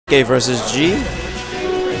TK versus G.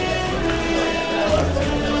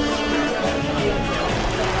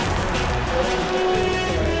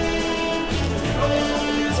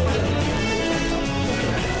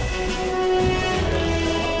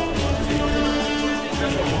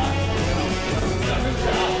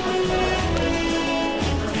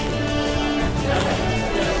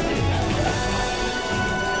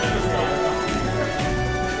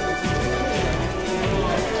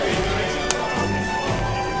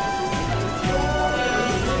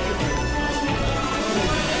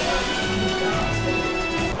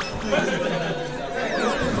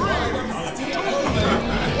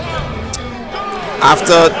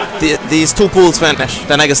 After these two pools finish,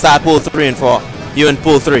 then I can start pool 3 and 4. You in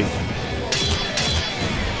pool 3.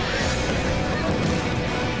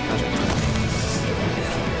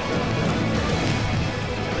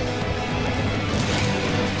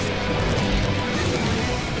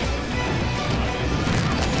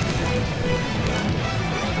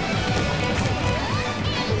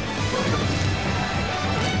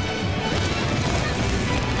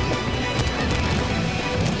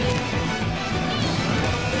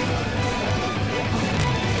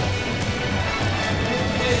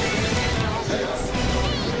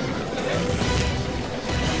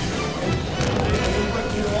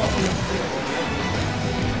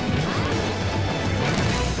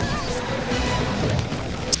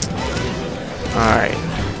 Alright.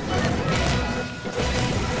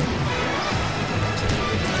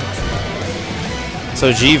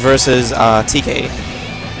 So G versus TK.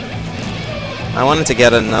 I wanted to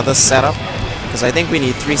get another setup because I think we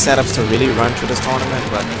need 3 setups to really run through this tournament,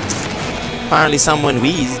 but apparently someone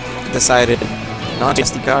decided not to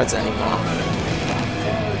SD cards anymore.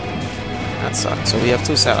 That sucks. So we have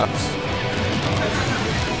 2 setups.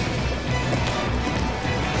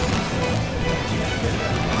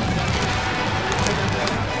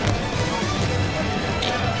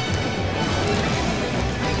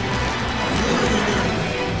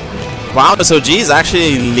 Wow, so G is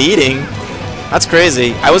actually leading. That's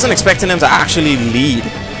crazy. I wasn't expecting him to actually lead.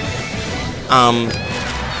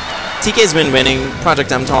 TK's been winning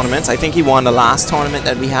Project M tournaments. I think he won the last tournament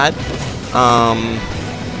that we had.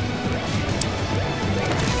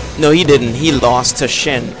 No, he didn't. He lost to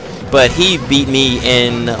Shin. But he beat me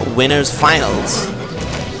in winners finals.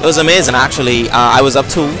 It was amazing, actually. I was up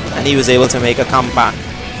 2, and he was able to make a comeback.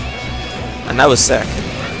 And that was sick.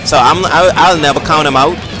 So I'll never count him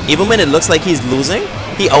out. Even when it looks like he's losing,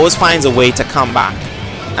 he always finds a way to come back.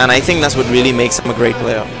 And I think that's what really makes him a great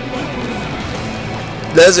player.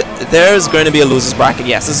 There's going to be a loser's bracket.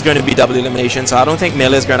 Yes, this is going to be double elimination, so I don't think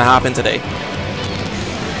melee is going to happen today.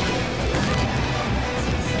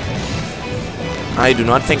 I do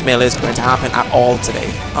not think melee is going to happen at all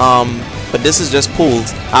today. But this is just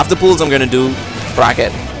pools. After pools, I'm going to do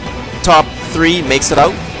bracket. Top 3 makes it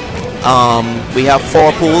out. We have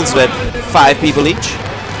 4 pools with 5 people each.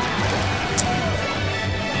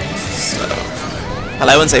 Well,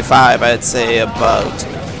 I wouldn't say 5, I'd say about,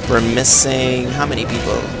 we're missing, how many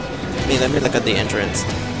people? Let me look at the entrance.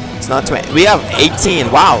 It's not 20, we have 18,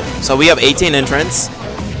 wow. So we have 18 entrants.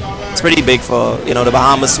 It's pretty big for, you know, the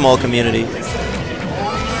Bahamas small community.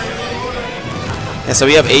 Yeah, so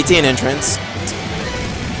we have 18 entrants.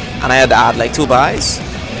 And I had to add like 2 buys.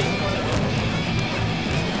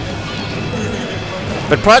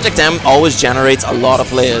 But Project M always generates a lot of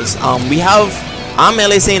players. We have, our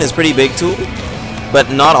melee scene is pretty big too. But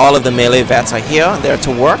not all of the melee vets are here. They're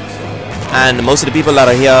to work. And most of the people that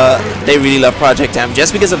are here, they really love Project M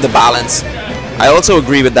just because of the balance. I also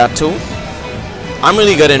agree with that too. I'm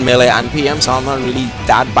really good in melee and PM, so I'm not really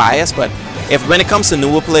that biased. But when it comes to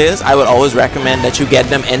newer players, I would always recommend that you get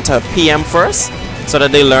them into PM first, so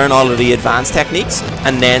that they learn all of the advanced techniques,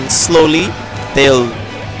 and then slowly they'll,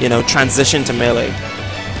 you know, transition to melee.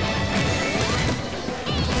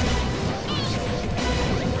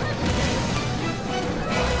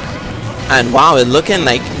 And wow, it's looking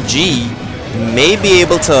like G may be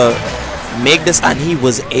able to make this, and he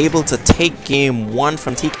was able to take game 1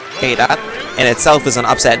 from TK. That in itself is an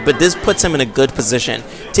upset, but this puts him in a good position.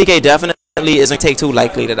 TK definitely isn't take too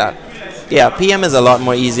likely to that. Yeah, PM is a lot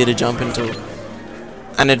more easy to jump into,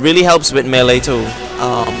 and it really helps with melee too.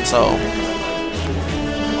 So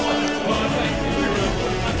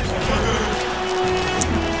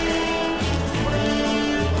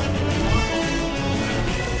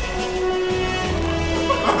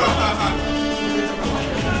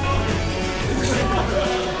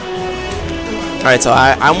alright, so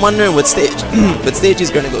I'm wondering what stage what stage he's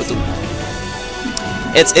gonna go to.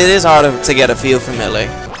 It is hard to get a feel for melee.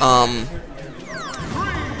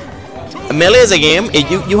 Melee is a game,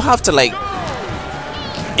 you have to like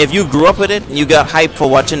if you grew up with it, you got hyped for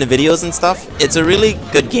watching the videos and stuff, it's a really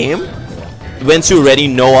good game once you already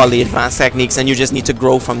know all the advanced techniques and you just need to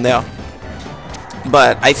grow from there.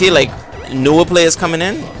 But I feel like newer players coming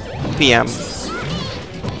in, PM.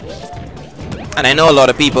 And I know a lot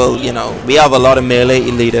of people, you know, we have a lot of melee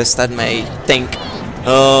elitists that may think,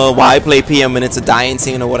 why play PM when it's a dying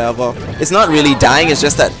scene or whatever. It's not really dying, it's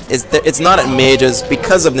just that it's not at majors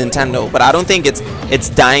because of Nintendo, but I don't think it's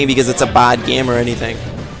dying because it's a bad game or anything.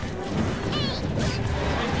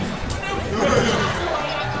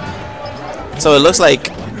 So it looks like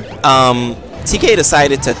TK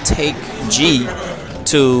decided to take G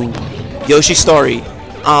to Yoshi's Story.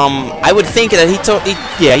 I would think that he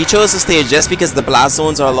chose the stage just because the blast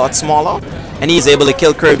zones are a lot smaller and he's able to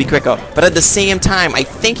kill Kirby quicker. But at the same time, I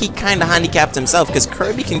think he kind of handicapped himself because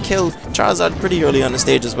Kirby can kill Charizard pretty early on the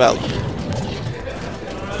stage as well.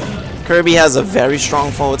 Kirby has a very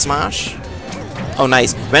strong forward smash. Oh,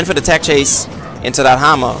 nice. Went for the tech chase into that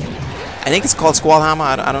hammer. I think it's called Squall Hammer.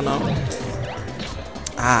 I don't know.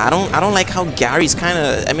 I don't like how Gary's kind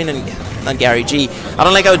of, I mean, not Gary, G. I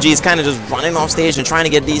don't like how G's kind of just running off stage and trying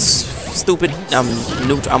to get these stupid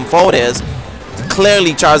forward airs.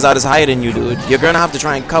 Clearly Charizard is higher than you, dude. You're gonna have to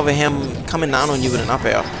try and cover him coming down on you with an up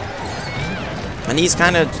air. And he's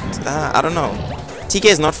kind of, I don't know. TK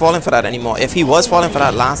is not falling for that anymore. If he was falling for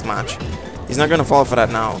that last match, he's not gonna fall for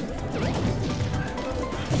that now.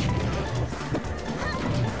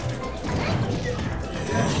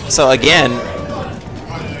 So again,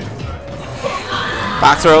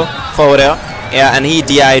 back throw, forward air. Yeah, and he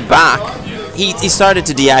DI'd back. He started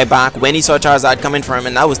to DI back when he saw Charizard coming for him,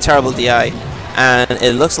 and that was terrible DI. And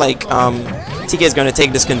it looks like TK is going to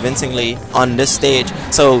take this convincingly on this stage.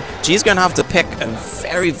 So G's going to have to pick a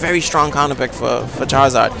very, very strong counter pick for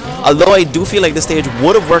Charizard. Although I do feel like the stage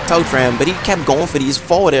would have worked out for him, but he kept going for these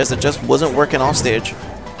forward airs that just wasn't working off stage.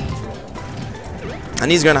 And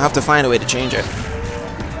he's going to have to find a way to change it.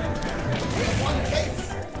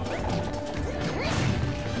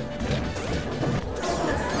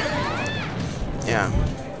 Yeah.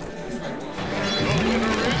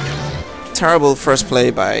 Terrible first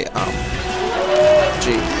play by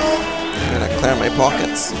G. I'm gonna clear my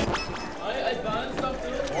pockets.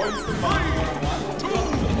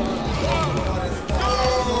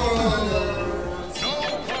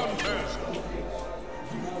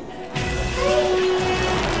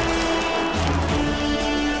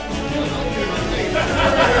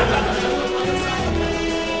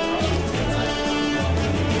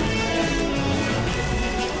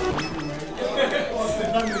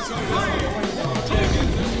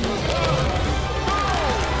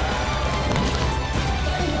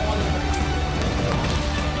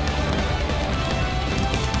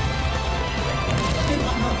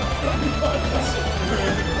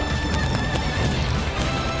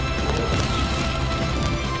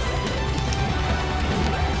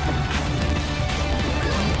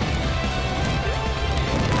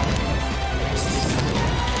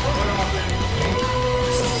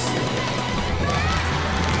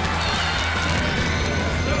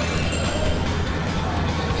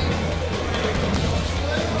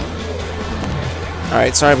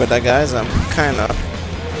 Alright, sorry about that, guys. I'm kind of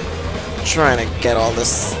trying to get all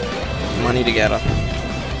this money together.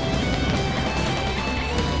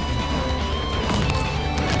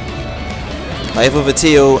 Life of a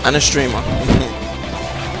TO and a streamer.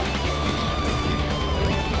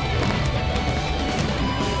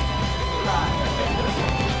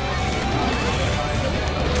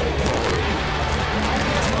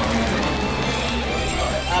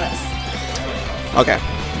 Okay.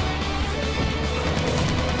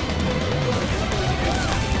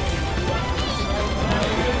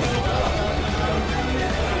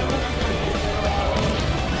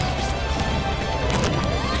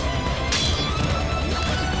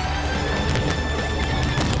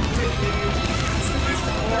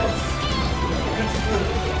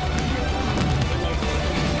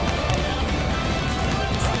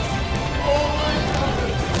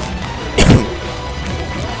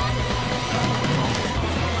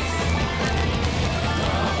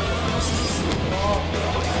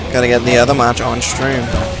 Gotta get the other match on stream.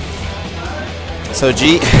 So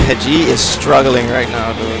G is struggling right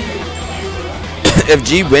now, dude. If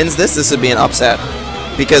G wins this would be an upset.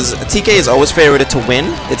 Because TK is always favorited to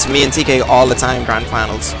win. It's me and TK all the time, grand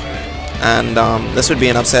finals. And this would be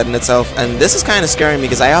an upset in itself. And this is kind of scaring me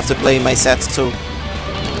because I have to play my sets too.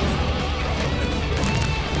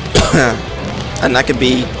 And that could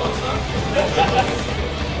be...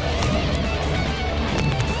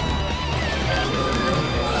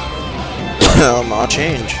 I'll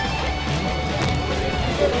change.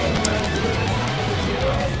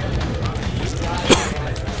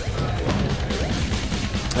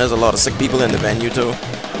 There's a lot of sick people in the venue too.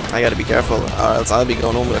 I gotta be careful, or else I'll be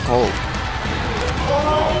going home with a cold.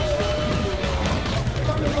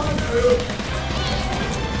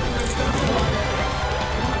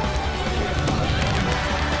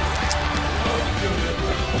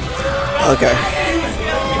 Okay.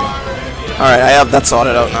 Alright, I have that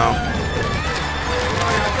sorted out now.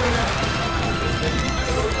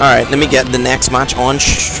 Alright, let me get the next match on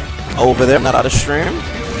over there, not out of stream.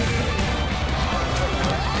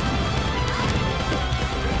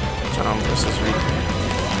 John versus Rico.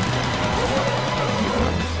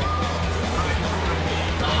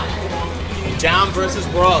 Jam versus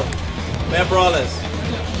Brawl. Where Brawl is?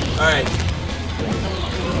 Alright.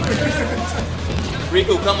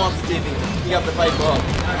 Rico, come off the TV. You have to fight Brawl.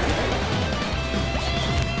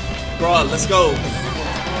 Brawl, let's go.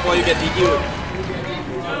 Before you get DQ'd.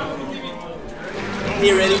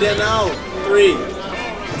 You ready there now? 3,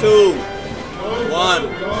 2, 1.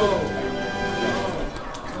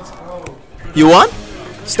 You won?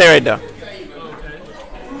 Stay right there.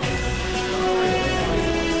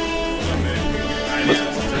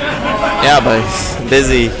 Yeah, but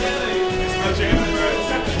busy.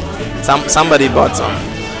 Somebody bought some.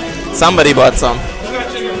 Somebody bought some.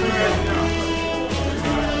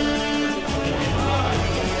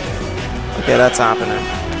 Okay, that's happening.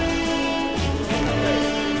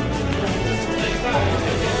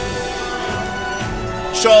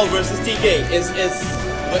 Shaw versus TK is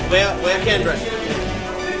where Kendrick?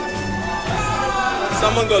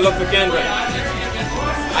 Someone go look for Kendrick.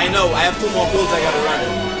 I know, I have 2 more pools I gotta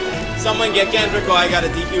run. Someone get Kendrick or I gotta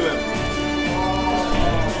DQ him.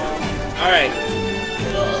 Alright.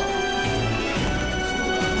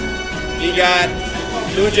 We got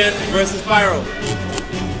Nugent versus Pyro.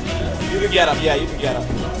 You can get up, yeah, you can get up.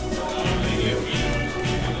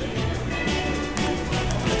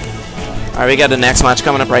 Alright, we got the next match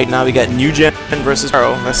coming up right now. We got Nugent versus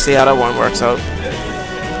Pyro. Let's see how that one works out.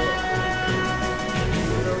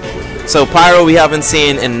 So Pyro we haven't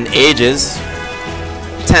seen in ages.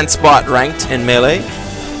 10th spot ranked in Melee.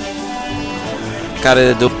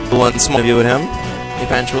 Gotta do one small review with him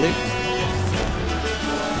eventually.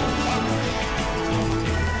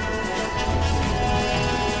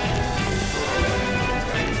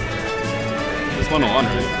 This 101,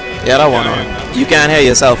 right? Yeah, that 101. You can't hear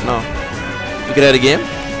yourself now. You can hear the game?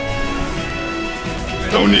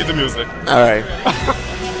 Don't need the music. Alright.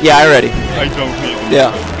 Yeah, I'm ready. I don't need the music.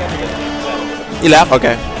 Yeah. You laugh?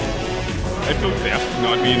 Okay. I feel deaf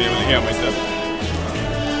not being able to hear myself.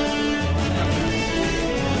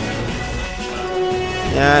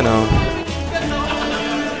 Yeah, I know.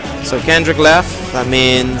 So Kendrick left. That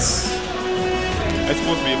means... I'm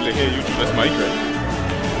supposed to be able to hear you through this mic, right?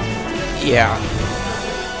 Yeah.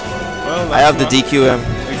 Well, I have to DQ him.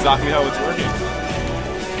 Exactly how it's working.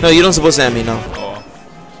 No, you don't supposed to hear me, no. Oh.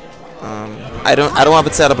 I don't have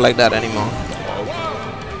it set up like that anymore.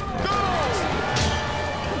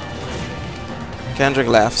 Kendrick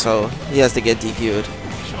left, so he has to get DQ'd.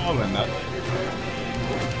 Sure, then that.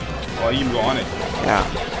 Or you on it. Yeah.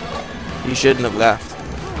 You shouldn't have left.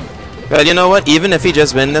 But you know what? Even if he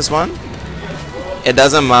just win this one, it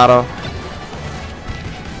doesn't matter.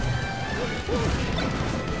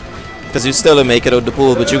 Because you still make it out the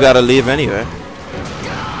pool, but you gotta leave anyway.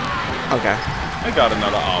 Okay. I got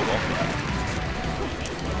another hour.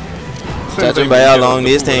 Judging by how long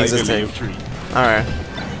these things is take. Alright.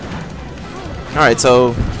 Alright,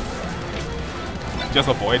 so... Just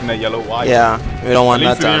avoiding that yellow wire. Yeah, we don't want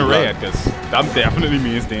that to to red, because that definitely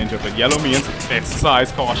means danger, but yellow means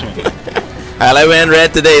exercise caution. I went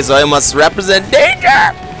red today, so I must represent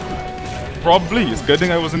danger! Probably. It's a good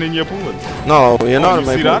thing I wasn't in your pool. No, you're not in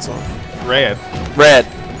my pool. That? So. Red. Red.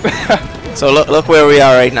 So look where we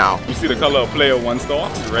are right now. You see the color of player 1 star?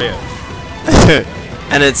 Red.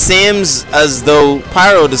 And it seems as though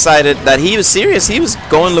Pyro decided that he was serious. He was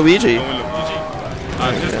going Luigi.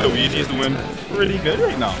 And this Luigi is doing pretty good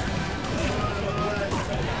right now.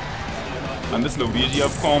 And this Luigi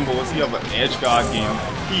have combos. He have an edge guard game.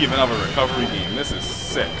 He even have a recovery game. This is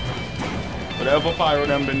sick. Whatever Pyro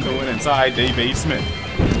them been doing inside their basement,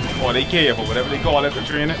 or they cave, or whatever they call it for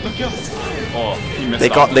training. Look here. Oh, he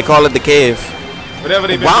missed out. They call it the cave. Whatever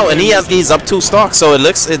they wow, and he's up 2 stocks, so it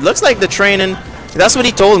looks like the training. That's what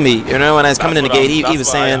he told me. You know, when I was coming in the gate, he was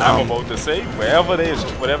saying. I'm about to say, whatever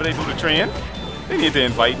they do to train, they need to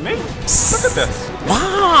invite me. Look at this.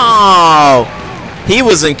 Wow, he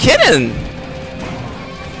wasn't kidding.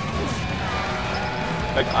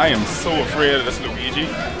 Like, I am so afraid of this Luigi.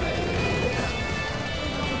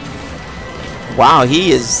 Wow,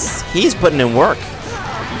 he's putting in work.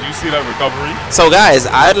 You you see that recovery? So guys,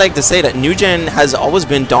 I'd like to say that New Gen has always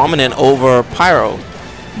been dominant over Pyro,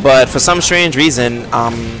 but for some strange reason,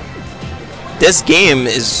 this game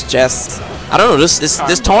is just, I don't know,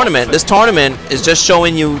 this tournament is just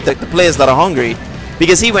showing you the players that are hungry,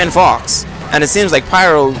 because he went Fox, and it seems like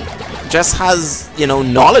Pyro just has, you know,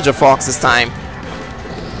 knowledge of Fox this time.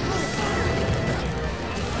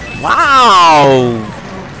 Wow!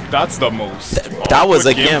 That's the most. That was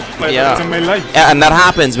a game, yeah. In my life. Yeah, and that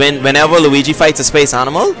happens whenever Luigi fights a space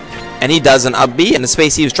animal, and he does an up B, and the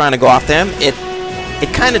space he was trying to go after him, it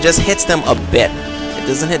kind of just hits them a bit. It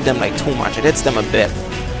doesn't hit them like too much. It hits them a bit,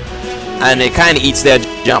 and it kind of eats their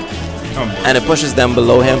jump, and it pushes them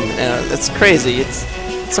below him. It's crazy. It's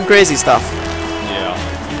some crazy stuff.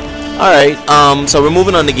 Yeah. All right. So we're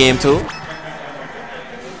moving on to game 2.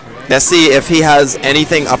 Let's see if he has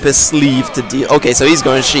anything up his sleeve to deal. Okay, so he's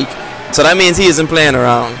going Sheik. So that means he isn't playing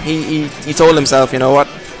around. He told himself, you know what?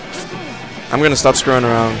 I'm gonna stop screwing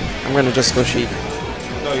around. I'm gonna just go Sheik.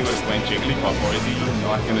 No, he was playing Jigglypuff, or is he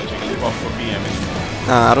not gonna Jigglypuff for PM anymore?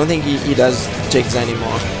 I don't think he does jigs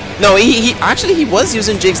anymore. No, he actually he was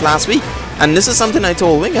using jigs last week, and this is something I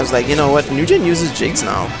told Wing. I was like, you know what? New Gen uses jigs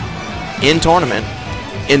now in tournament,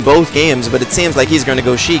 in both games, but it seems like he's gonna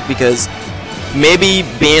go Sheik because maybe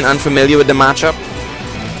being unfamiliar with the matchup,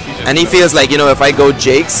 and he feels like, you know, if I go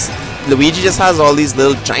jigs, Luigi just has all these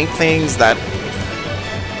little giant things that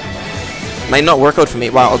might not work out for me.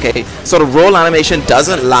 Wow, okay. So the roll animation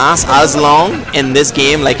doesn't last as long in this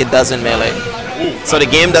game like it does in Melee. So the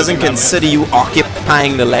game doesn't consider you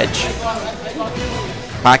occupying the ledge.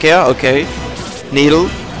 Back here, okay. Needle.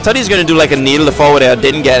 Thought he was going to do like a needle to forward air.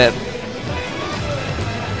 Didn't get it.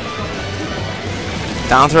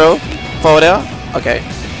 Down throw. Forward air. Okay.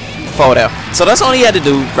 Forward air. So that's all he had to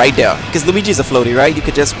do right there. Because Luigi's a floaty, right? You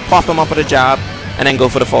could just pop him up with a jab and then go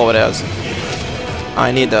for the forward airs.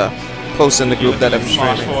 I need to post in the group that I'm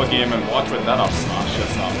streaming. For a game and watch with that up smash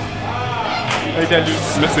just now. I tell you,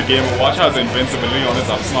 miss a game and watch has invincibility on his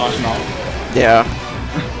up smash now. Yeah.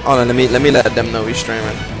 Hold on, let me let them know we're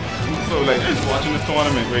streaming. So like just watching this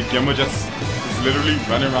tournament where Gimmer just is literally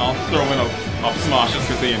running around throwing up smashes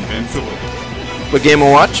because they're invincible. With Game &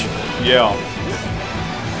 Watch? Yeah.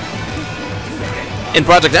 In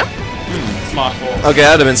Project M? Smash 4. Okay,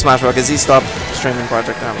 that would have been Smash 4 because he stopped streaming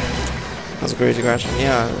Project M. That's a crazy question.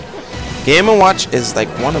 Yeah. Game & Watch is like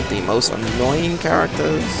one of the most annoying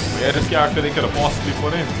characters. Yeah, this character they could have possibly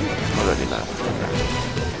put in. Already left.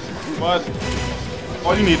 Okay. But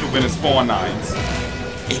all you need to win is 4 9s.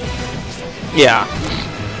 Yeah.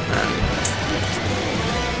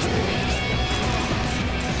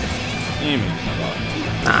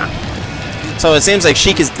 Nah. So it seems like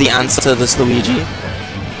Sheik is the answer to this Luigi.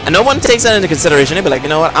 And no one takes that into consideration. They'd be like, you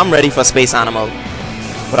know what, I'm ready for Space Animal.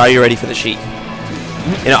 But are you ready for the Sheik?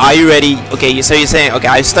 You know, are you ready? Okay, so you're saying, okay,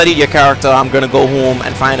 I studied your character, I'm gonna go home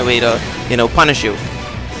and find a way to, you know, punish you.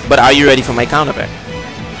 But are you ready for my counter pick?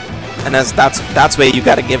 And that's where you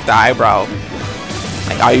gotta give the eyebrow.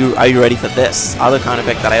 Like, are you ready for this other counter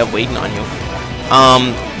pick that I have waiting on you?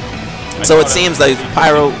 So it seems like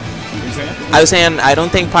Pyro. I was saying I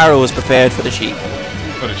don't think Pyro was prepared for the Sheik.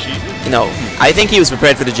 For the Sheik? No, I think he was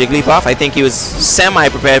prepared for the Jigglypuff. I think he was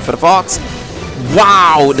semi-prepared for the Fox.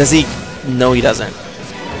 Wow, does he? No, he doesn't.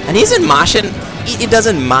 And he's in mashing. He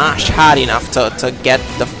doesn't mash hard enough to get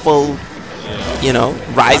the full, you know,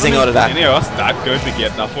 rising out of that. Any of us that good to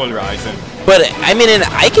get that full rising. But I mean, and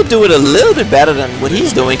I could do it a little bit better than what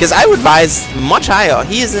he's doing because I would rise much higher.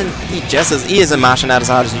 He isn't. He isn't mashing that as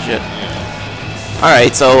hard as he should. All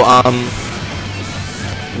right, so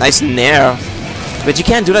nice nair, but you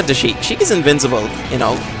can't do that to Sheik. Sheik is invincible, you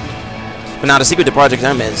know. But now the secret to Project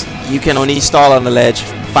M is you can only stall on the ledge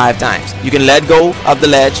 5 times. You can let go of the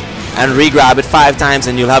ledge and re-grab it 5 times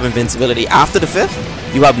and you'll have invincibility. After the 5th,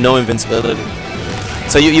 you have no invincibility.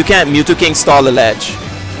 So you can't Mewtwo King stall the ledge.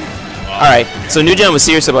 Alright, so New Gen was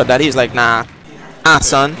serious about that. He was like, nah,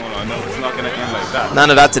 son. Hold on, no, it's not gonna end like that. None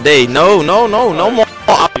of that today. No more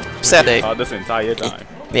upset day. This entire time.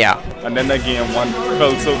 Yeah. And then that game 1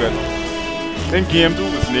 felt so good. Then game 2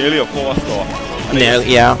 was nearly a 4-star.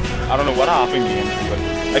 Yeah. I don't know what happened game 2, but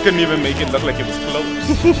I couldn't even make it look like it was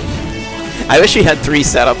close. I wish we had 3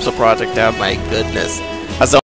 setups of Project M. My goodness. That's the